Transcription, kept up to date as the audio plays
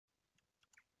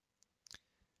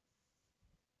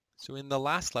So in the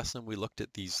last lesson, we looked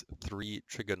at these three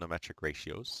trigonometric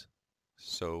ratios,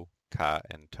 SO, CA,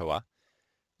 and TOA.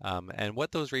 And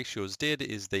what those ratios did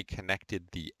is they connected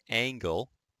the angle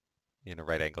in a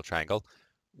right angle triangle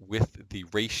with the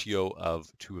ratio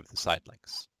of two of the side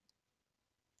lengths.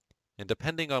 And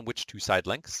depending on which two side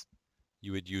lengths,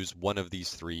 you would use one of these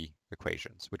three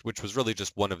equations, which was really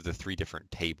just one of the three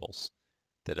different tables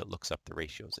that it looks up the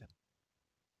ratios in.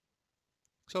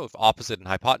 So if opposite and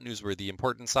hypotenuse were the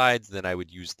important sides, then I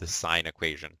would use the sine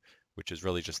equation, which is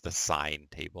really just the sine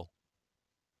table.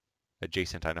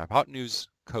 Adjacent and hypotenuse,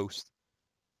 cos.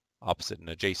 Opposite and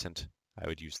adjacent, I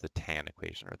would use the tan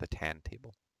equation or the tan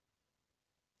table.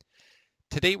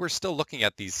 Today we're still looking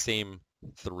at these same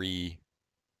three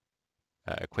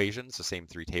equations, the same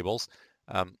three tables.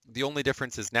 The only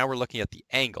difference is now we're looking at the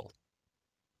angle.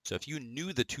 So if you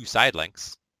knew the two side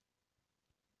lengths,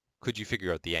 could you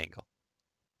figure out the angle?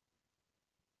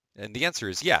 And the answer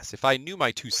is yes. If I knew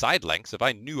my two side lengths, if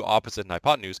I knew opposite and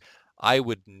hypotenuse, I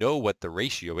would know what the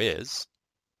ratio is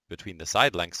between the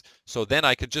side lengths. So then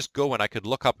I could just go and I could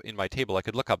look up in my table, I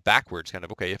could look up backwards, kind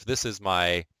of, okay, if this is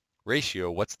my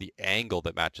ratio, what's the angle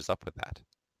that matches up with that?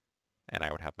 And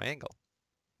I would have my angle.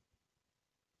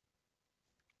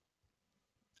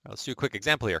 Let's do a quick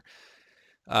example here.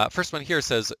 First one here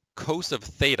says cos of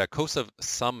theta, cos of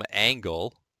some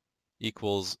angle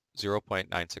equals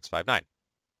 0.9659.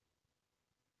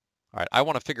 All right, I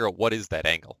want to figure out what is that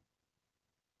angle.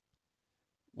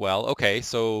 Well, okay,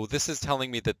 so this is telling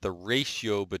me that the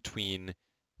ratio between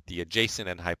the adjacent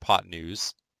and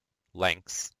hypotenuse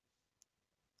lengths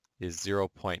is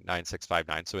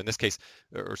 0.9659. So in this case,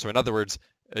 so in other words,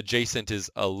 adjacent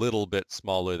is a little bit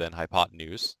smaller than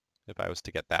hypotenuse, if I was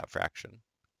to get that fraction.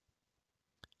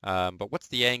 But what's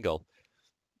the angle?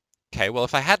 Okay, well,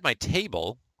 if I had my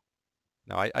table,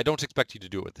 now I don't expect you to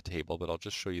do it with the table, but I'll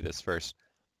just show you this first.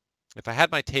 If I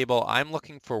had my table, I'm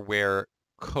looking for where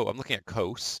I'm looking at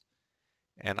cos,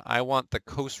 and I want the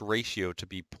cos ratio to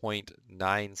be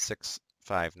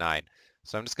 0.9659.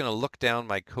 So I'm just going to look down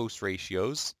my cos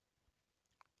ratios.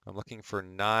 I'm looking for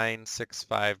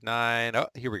 9659. Oh,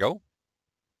 here we go.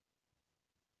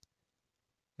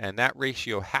 And that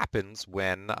ratio happens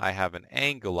when I have an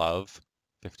angle of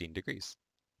 15 degrees.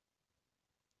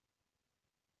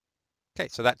 Okay,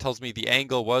 so that tells me the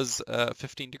angle was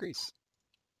 15 degrees.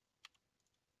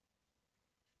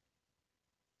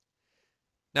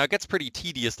 Now it gets pretty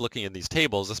tedious looking in these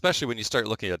tables, especially when you start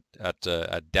looking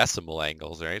at decimal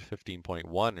angles, right?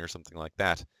 15.1 or something like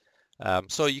that.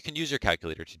 So you can use your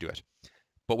calculator to do it.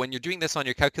 But when you're doing this on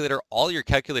your calculator, all your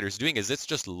calculator is doing is it's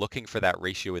just looking for that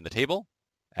ratio in the table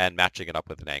and matching it up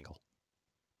with an angle.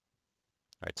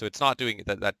 All right, so it's not doing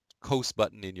that cos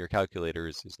button in your calculator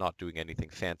is not doing anything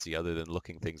fancy other than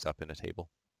looking things up in a table.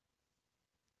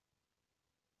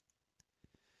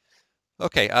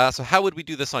 Okay, so how would we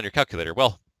do this on your calculator?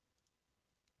 Well,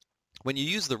 when you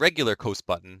use the regular cos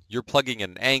button, you're plugging in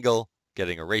an angle,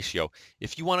 getting a ratio.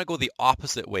 If you want to go the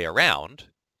opposite way around,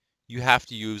 you have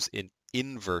to use an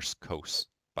inverse cos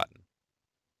button.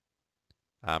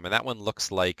 And that one looks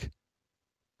like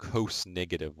cos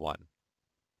 -1.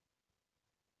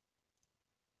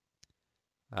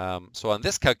 So on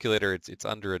this calculator, it's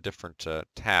under a different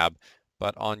tab.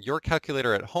 But on your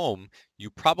calculator at home, you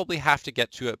probably have to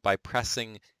get to it by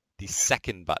pressing the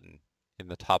second button in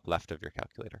the top left of your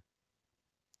calculator.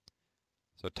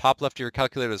 So top left of your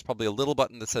calculator, there's probably a little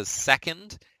button that says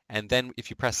second, and then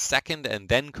if you press second and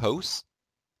then cos,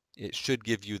 it should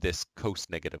give you this cos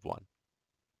 -1.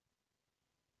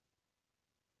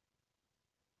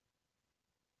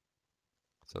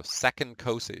 So second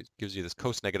cos, it gives you this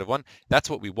cos -1. That's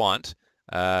what we want.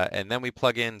 And then we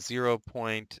plug in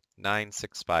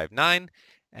 0.9659,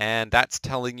 and that's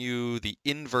telling you the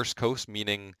inverse cos,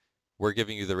 meaning we're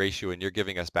giving you the ratio and you're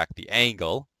giving us back the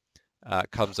angle,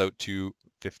 comes out to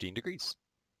 15 degrees.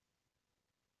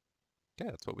 Okay,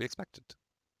 that's what we expected.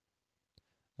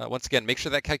 Once again, make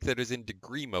sure that calculator is in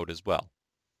degree mode as well.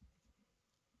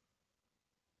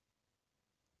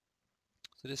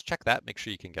 So just check that, make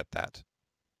sure you can get that.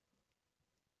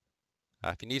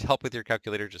 If you need help with your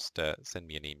calculator, just send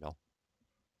me an email.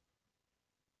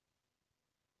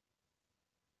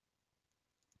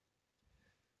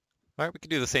 All right, we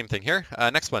can do the same thing here.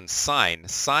 Next one, sine.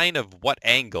 Sine of what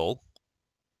angle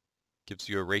gives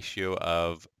you a ratio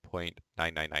of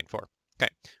 0.9994.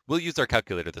 Okay, we'll use our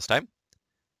calculator this time.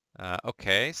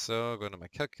 Okay, so go to my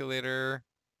calculator.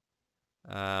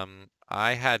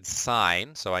 I had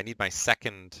sine, so I need my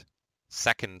second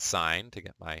sine to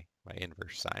get my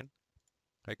inverse sine.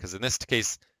 Right? Because in this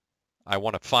case, I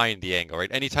want to find the angle,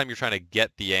 right? Anytime you're trying to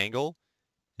get the angle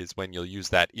is when you'll use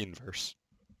that inverse.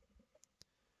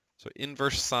 So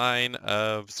inverse sine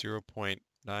of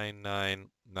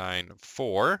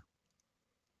 0.9994.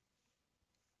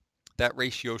 That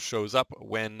ratio shows up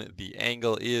when the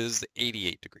angle is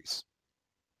 88 degrees.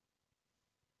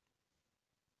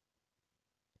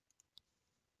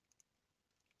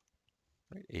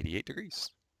 Right, 88 degrees.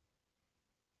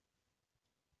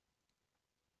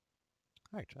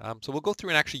 All right, so we'll go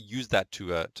through and actually use that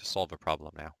to solve a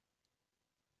problem now.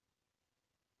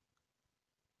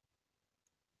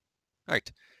 All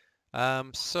right,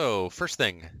 so first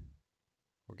thing,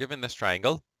 we're given this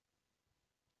triangle.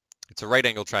 It's a right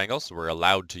angle triangle, so we're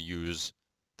allowed to use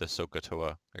the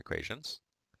SOHCAHTOA equations.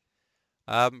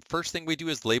 First thing we do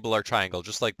is label our triangle,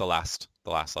 just like the last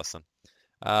lesson.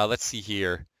 Let's see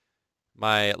here.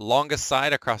 My longest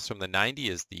side across from the 90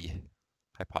 is the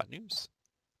hypotenuse.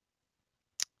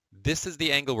 This is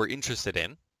the angle we're interested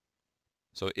in,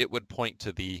 so it would point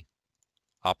to the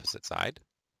opposite side.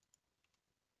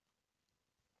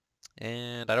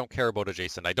 And I don't care about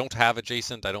adjacent. I don't have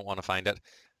adjacent. I don't want to find it.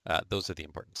 Those are the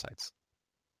important sides.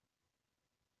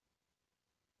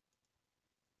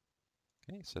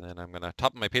 Okay, so then I'm going to,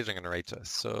 top of my page, I'm going to write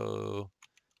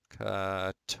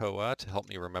SOHCAHTOA to help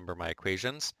me remember my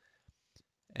equations.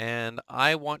 And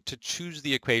I want to choose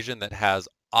the equation that has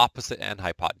opposite and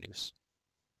hypotenuse,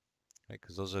 right?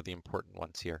 Because those are the important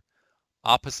ones here.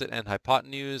 Opposite and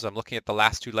hypotenuse, I'm looking at the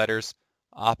last two letters.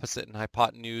 Opposite and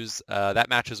hypotenuse, that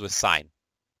matches with sine.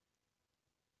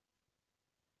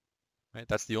 Right?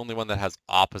 That's the only one that has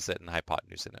opposite and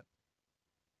hypotenuse in it.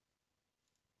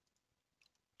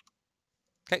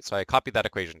 Okay, so I copied that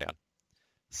equation down.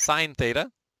 Sine theta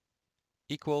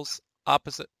equals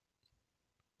opposite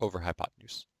over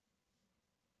hypotenuse.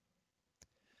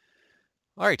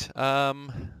 All right,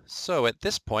 so at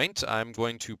this point, I'm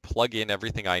going to plug in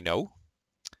everything I know.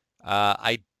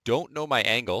 I don't know my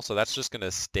angle, so that's just going to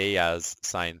stay as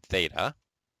sine theta.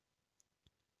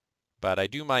 But I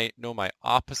do know my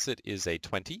opposite is a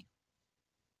 20,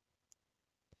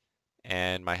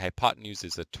 and my hypotenuse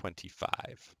is a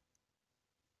 25.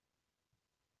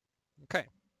 Okay.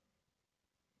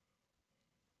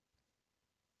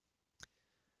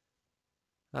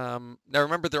 Now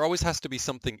remember, there always has to be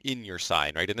something in your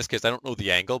sine, right? In this case, I don't know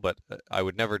the angle, but I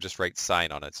would never just write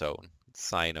sine on its own. It's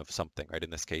sine of something, right? In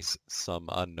this case, some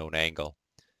unknown angle.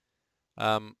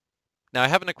 Now I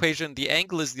have an equation. The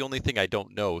angle is the only thing I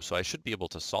don't know, so I should be able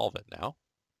to solve it now.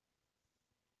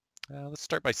 Let's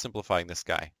start by simplifying this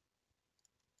guy.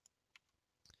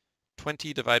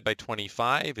 20 divided by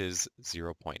 25 is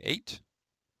 0.8.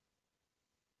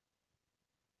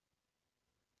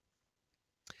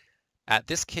 At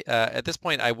this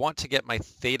point, I want to get my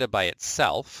theta by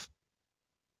itself.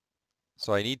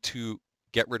 So I need to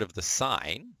get rid of the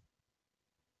sine.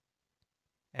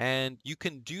 And you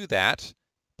can do that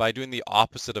by doing the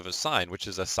opposite of a sine, which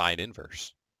is a sine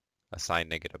inverse, a sine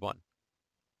 -1.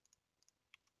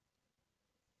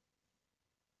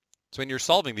 So when you're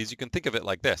solving these, you can think of it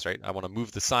like this, right? I want to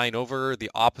move the sine over. The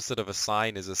opposite of a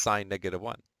sine is a sine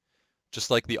 -1,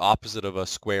 just like the opposite of a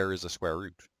square is a square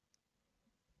root.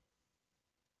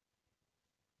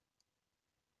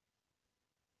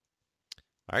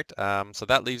 All right, so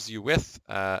that leaves you with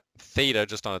theta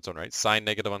just on its own, right? Sine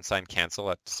 -1, sine cancel,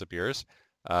 that disappears.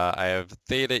 I have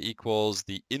theta equals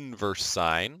the inverse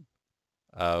sine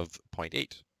of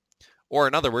 0.8. Or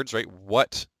in other words, right,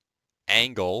 what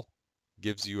angle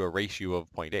gives you a ratio of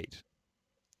 0.8?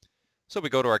 So we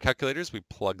go to our calculators, we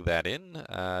plug that in,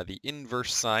 the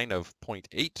inverse sine of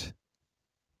 0.8.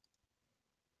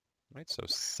 Right, so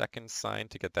second sine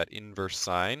to get that inverse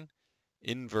sine.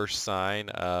 Inverse sine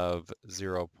of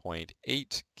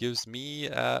 0.8 gives me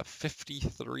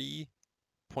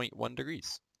 53.1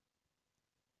 degrees.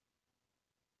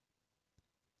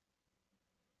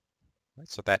 Right,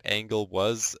 so that angle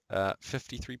was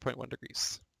 53.1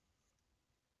 degrees.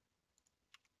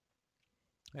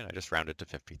 And I just rounded to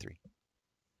 53.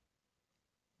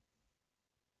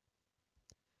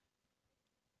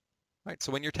 All right,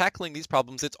 so when you're tackling these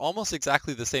problems, it's almost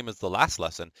exactly the same as the last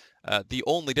lesson. The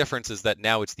only difference is that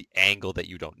now it's the angle that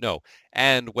you don't know.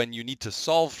 And when you need to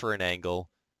solve for an angle,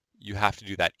 you have to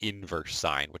do that inverse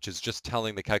sine, which is just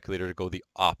telling the calculator to go the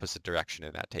opposite direction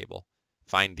in that table.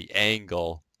 Find the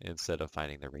angle instead of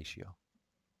finding the ratio.